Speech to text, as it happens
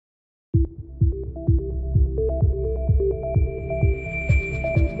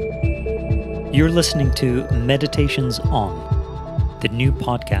You're listening to Meditations On, the new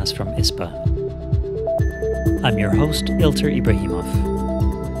podcast from ISPA. I'm your host, Ilter Ibrahimov.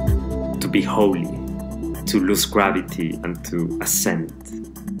 To be holy, to lose gravity and to ascend.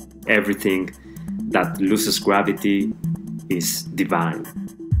 Everything that loses gravity is divine.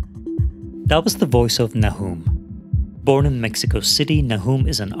 That was the voice of Nahum. Born in Mexico City, Nahum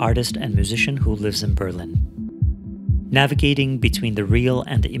is an artist and musician who lives in Berlin. Navigating between the real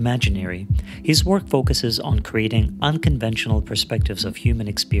and the imaginary, his work focuses on creating unconventional perspectives of human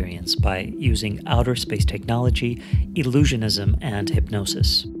experience by using outer space technology, illusionism, and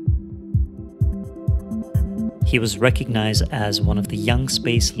hypnosis. He was recognized as one of the young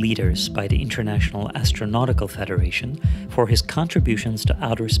space leaders by the International Astronautical Federation for his contributions to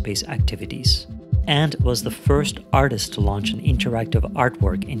outer space activities, and was the first artist to launch an interactive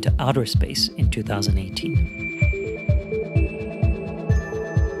artwork into outer space in 2018.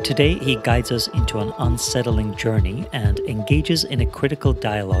 Today, he guides us into an unsettling journey and engages in a critical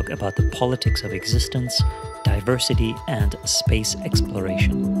dialogue about the politics of existence, diversity, and space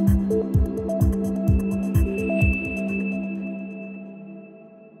exploration.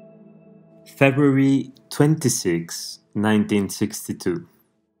 February 26, 1962.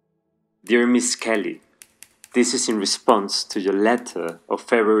 Dear Miss Kelly, this is in response to your letter of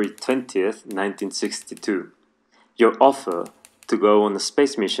February 20th, 1962. Your offer to go on a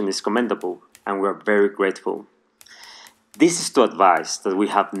space mission is commendable, and we are very grateful. This is to advise that we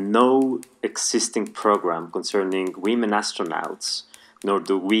have no existing program concerning women astronauts, nor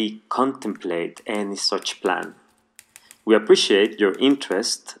do we contemplate any such plan. We appreciate your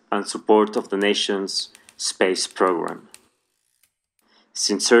interest and support of the nation's space program.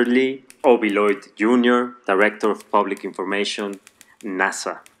 Sincerely, O.B. Lloyd Jr., Director of Public Information,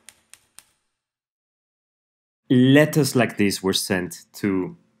 NASA. Letters like this were sent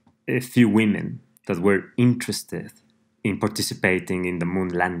to a few women that were interested in participating in the moon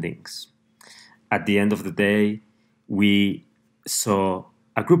landings. At the end of the day, we saw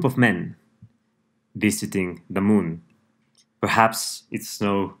a group of men visiting the moon. Perhaps it's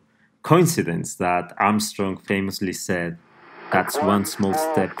no coincidence that Armstrong famously said, "That's one small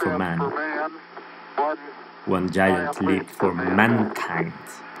step for man, one giant leap for mankind,"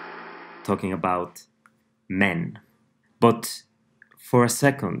 talking about men. But for a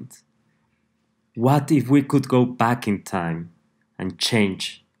second, what if we could go back in time and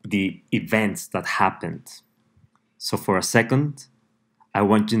change the events that happened? So for a second, I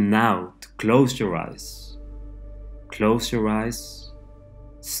want you now to close your eyes. Close your eyes,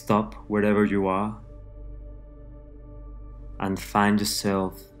 stop wherever you are, and find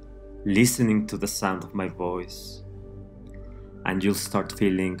yourself listening to the sound of my voice, and you'll start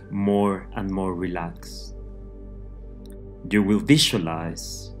feeling more and more relaxed. You will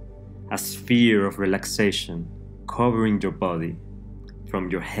visualize a sphere of relaxation covering your body,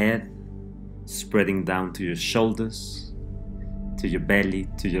 from your head, spreading down to your shoulders, to your belly,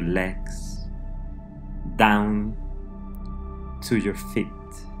 to your legs, down to your feet.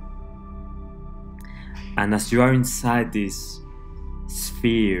 And as you are inside this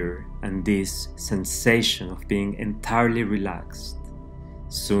sphere and this sensation of being entirely relaxed,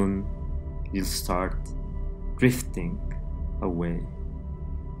 soon you'll start drifting away.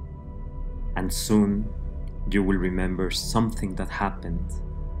 And soon you will remember something that happened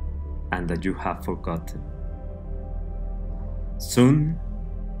and that you have forgotten. Soon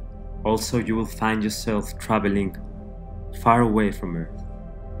also you will find yourself traveling far away from Earth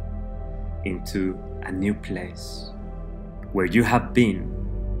into a new place where you have been,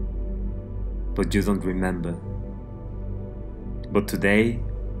 but you don't remember. But today,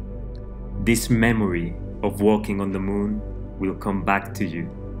 this memory of walking on the moon will come back to you,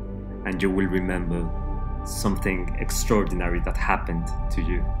 and you will remember something extraordinary that happened to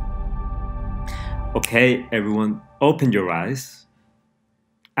you. Okay, everyone, open your eyes.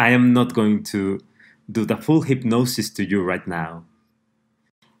 I am not going to do the full hypnosis to you right now.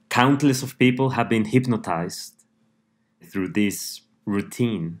 Countless of people have been hypnotized through this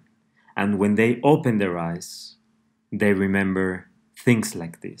routine, and when they open their eyes, they remember things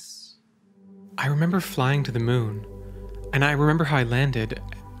like this. I remember flying to the moon, and I remember how I landed.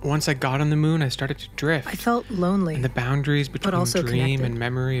 Once I got on the moon, I started to drift. I felt lonely, and the boundaries between also dream connected. and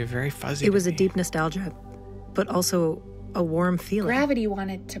memory are very fuzzy. It was to a me. deep nostalgia, but also a warm feeling. Gravity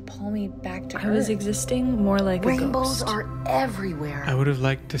wanted to pull me back to Earth. I was existing more like a Rainbows ghost. are everywhere. I would have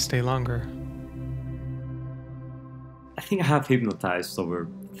liked to stay longer. I think I have hypnotized over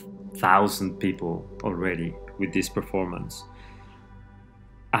 1,000 people already with this performance.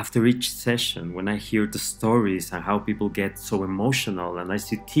 After each session, when I hear the stories and how people get so emotional and I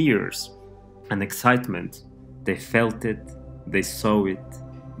see tears, and excitement. They felt it, they saw it,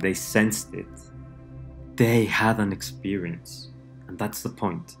 they sensed it. They had an experience, and that's the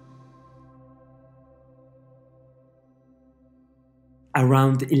point.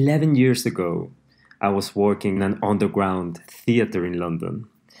 Around 11 years ago, I was working in an underground theatre in London.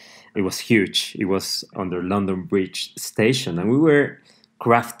 It was huge. It was under London Bridge Station, and we were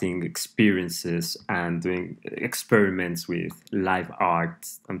crafting experiences and doing experiments with live art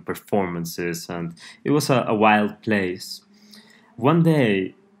and performances, and it was a wild place. One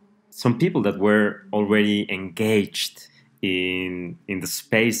day, some people that were already engaged in the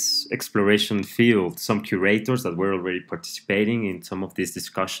space exploration field, some curators that were already participating in some of these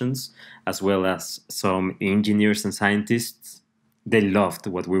discussions, as well as some engineers and scientists, they loved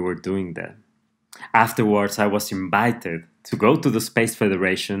what we were doing there. Afterwards, I was invited to go to the Space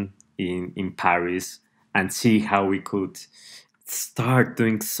Federation in Paris and see how we could start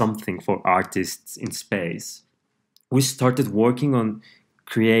doing something for artists in space. We started working on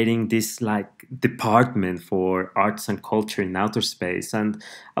creating this like department for arts and culture in outer space. And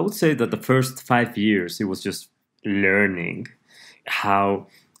I would say that the first 5 years, it was just learning how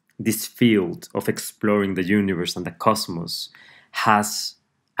this field of exploring the universe and the cosmos has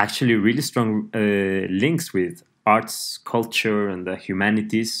actually really strong links with arts, culture, and the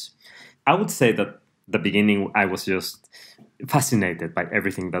humanities. I would say that the beginning I was just fascinated by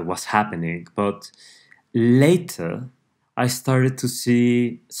everything that was happening, but later I started to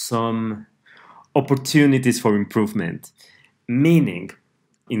see some opportunities for improvement. Meaning,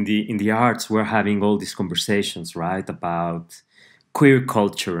 in the arts, we're having all these conversations, right, about queer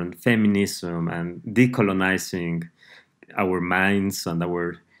culture and feminism and decolonizing our minds and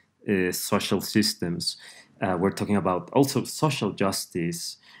our social systems. We're talking about also social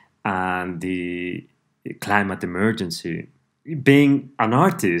justice and the climate emergency. Being an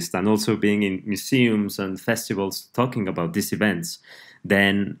artist and also being in museums and festivals talking about these events,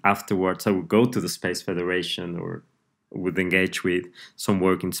 then afterwards I would go to the Space Federation or would engage with some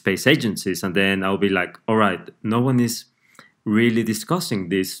work in space agencies, and then I'll be like, all right, no one is really discussing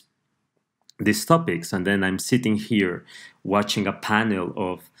these topics, and then I'm sitting here watching a panel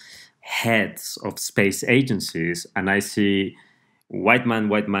of heads of space agencies, and I see white man,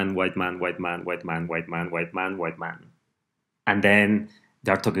 white man, white man, white man, white man, white man, white man, white man. And then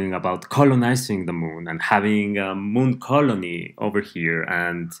they're talking about colonizing the moon and having a moon colony over here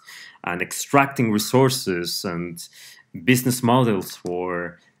and extracting resources and business models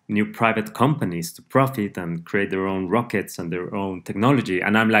for new private companies to profit and create their own rockets and their own technology.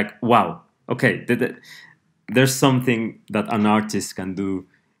 And I'm like, wow, okay, there's something that an artist can do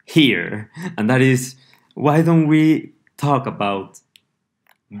here. And that is, why don't we talk about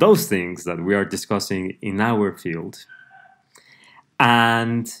those things that we are discussing in our field?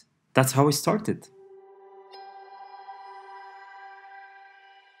 And that's how it started.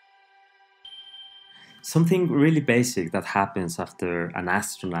 Something really basic that happens after an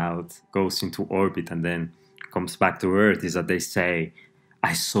astronaut goes into orbit and then comes back to Earth is that they say,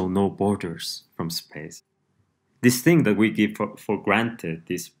 I saw no borders from space. This thing that we give for granted,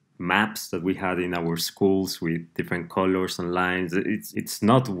 these maps that we had in our schools with different colors and lines, it's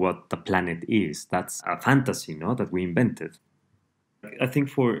not what the planet is. That's a fantasy, no, that we invented. I think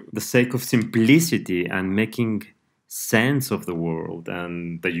for the sake of simplicity and making sense of the world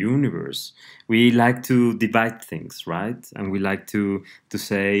and the universe, we like to divide things, right? And we like to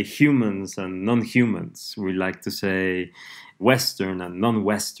say humans and non-humans. We like to say Western and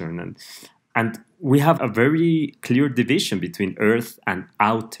non-Western. And we have a very clear division between Earth and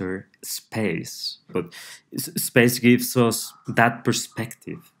outer space. But space gives us that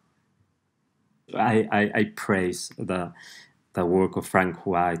perspective. I praise the work of Frank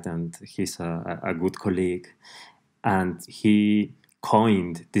White, and he's a good colleague. And he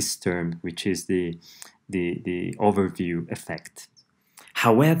coined this term, which is the overview effect.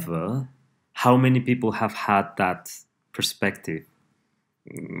 However, how many people have had that perspective?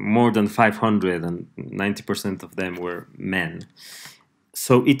 More than 500, and 90% of them were men.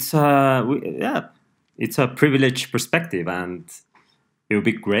 So it's a privileged perspective, and it would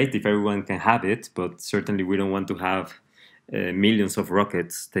be great if everyone can have it, but certainly we don't want to have millions of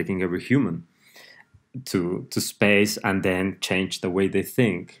rockets taking every human to space and then change the way they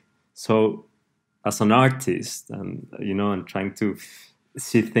think. So as an artist, and I'm trying to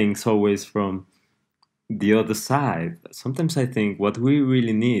see things always from the other side, sometimes I think what we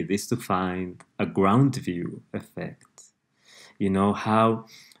really need is to find a ground view effect. How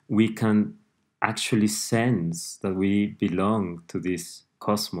we can actually sense that we belong to this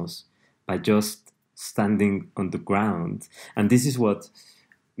cosmos by just standing on the ground. And this is what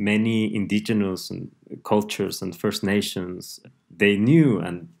many indigenous and cultures and First Nations, they knew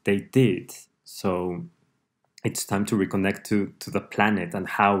and they did. So it's time to reconnect to the planet and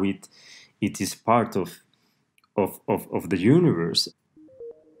how it is part of the universe.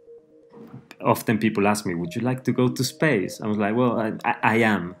 Often people ask me, would you like to go to space? I was like, well, I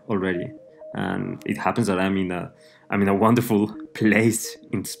am already. And it happens that I'm in a wonderful place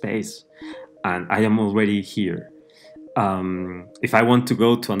in space. And I am already here. If I want to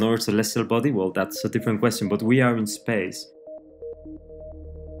go to another celestial body, well, that's a different question. But we are in space.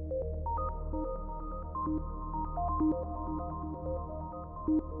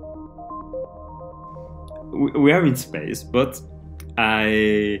 We are in space, but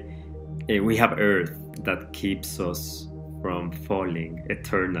we have Earth that keeps us from falling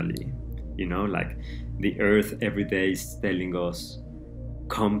eternally. You know, like the Earth every day is telling us,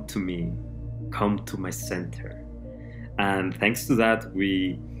 come to me, come to my center. And thanks to that,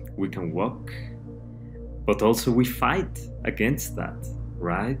 we can walk, but also we fight against that,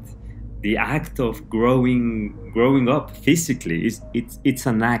 right? The act of growing up physically it's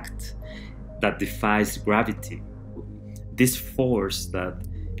an act that defies gravity. This force that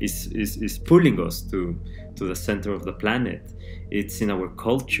is pulling us to the center of the planet. It's in our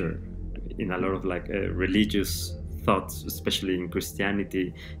culture, in a lot of religious thoughts, especially in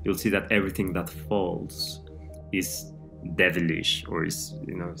Christianity. You'll see that everything that falls is devilish, or is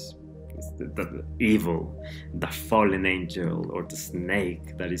the evil, the fallen angel, or the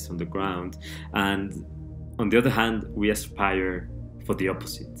snake that is on the ground. And on the other hand, we aspire for the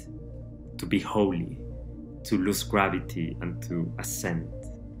opposite, to be holy, to lose gravity and to ascend.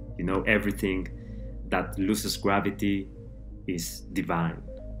 You know, everything that loses gravity is divine.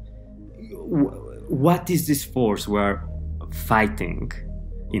 What is this force we're fighting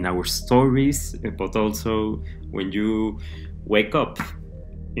in our stories, but also when you wake up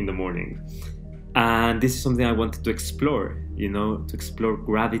in the morning? And this is something I wanted to explore, to explore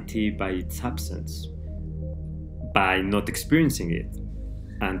gravity by its absence, by not experiencing it,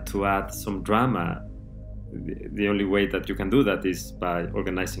 and to add some drama. The only way that you can do that is by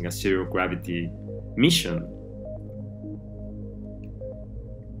organizing a zero gravity mission.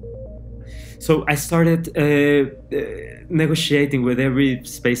 So I started negotiating with every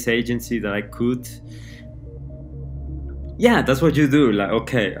space agency that I could. Yeah, that's what you do. Like,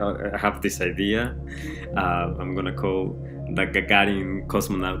 okay, I have this idea. I'm gonna call the Gagarin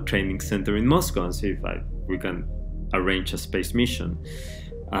Cosmonaut Training Center in Moscow and see if we can arrange a space mission.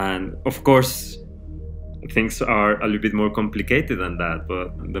 And of course, things are a little bit more complicated than that.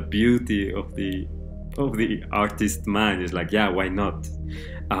 But the beauty of the artist mind is like, yeah, why not?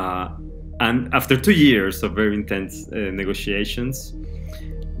 And after 2 years of very intense negotiations,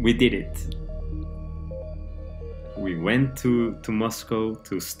 we did it. We went to Moscow,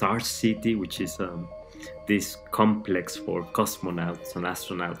 to Star City, which is this complex for cosmonauts and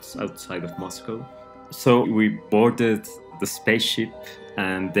astronauts outside of Moscow. So we boarded the spaceship,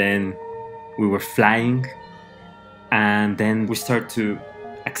 and then we were flying, and then we started to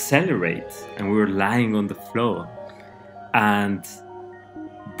accelerate, and we were lying on the floor. And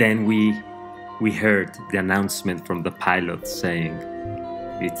then we heard the announcement from the pilot saying,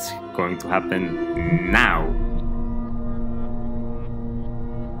 it's going to happen now.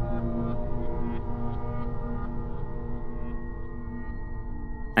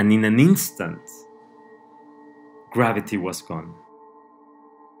 And in an instant, gravity was gone.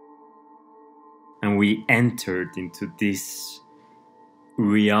 And we entered into this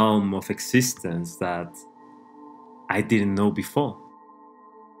realm of existence that I didn't know before.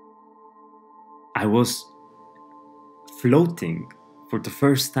 I was floating for the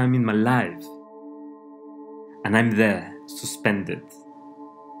first time in my life. And I'm there, suspended.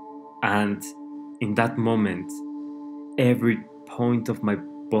 And in that moment, every point of my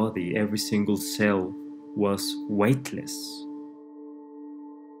body, every single cell was weightless.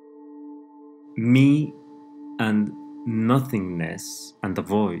 Me and nothingness and the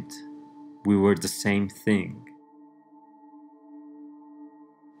void, we were the same thing.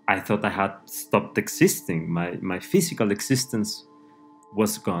 I thought I had stopped existing. My physical existence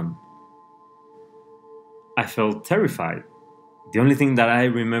was gone. I felt terrified. The only thing that I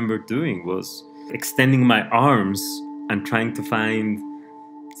remember doing was extending my arms and trying to find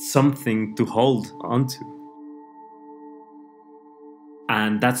something to hold onto.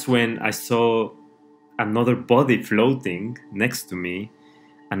 And that's when I saw another body floating next to me,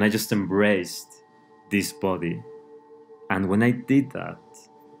 and I just embraced this body. And when I did that,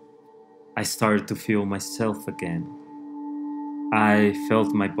 I started to feel myself again. I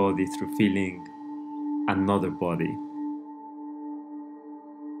felt my body through feeling another body.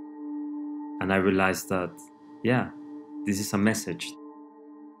 And I realized that, yeah, this is a message.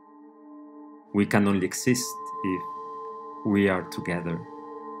 We can only exist if we are together.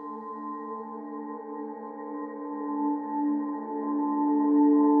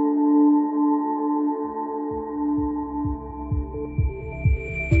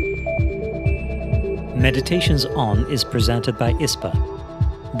 Meditations On is presented by ISPA.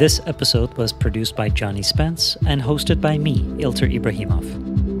 This episode was produced by Johnny Spence and hosted by me, Ilter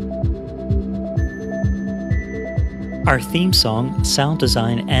Ibrahimov. Our theme song, sound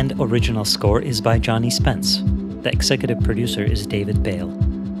design, and original score is by Johnny Spence. The executive producer is David Bale.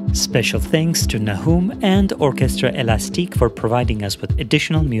 Special thanks to Nahum and Orchestra Elastique for providing us with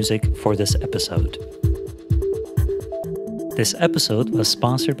additional music for this episode. This episode was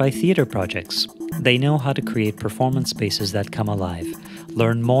sponsored by Theater Projects. They know how to create performance spaces that come alive.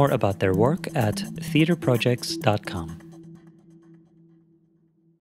 Learn more about their work at theaterprojects.com.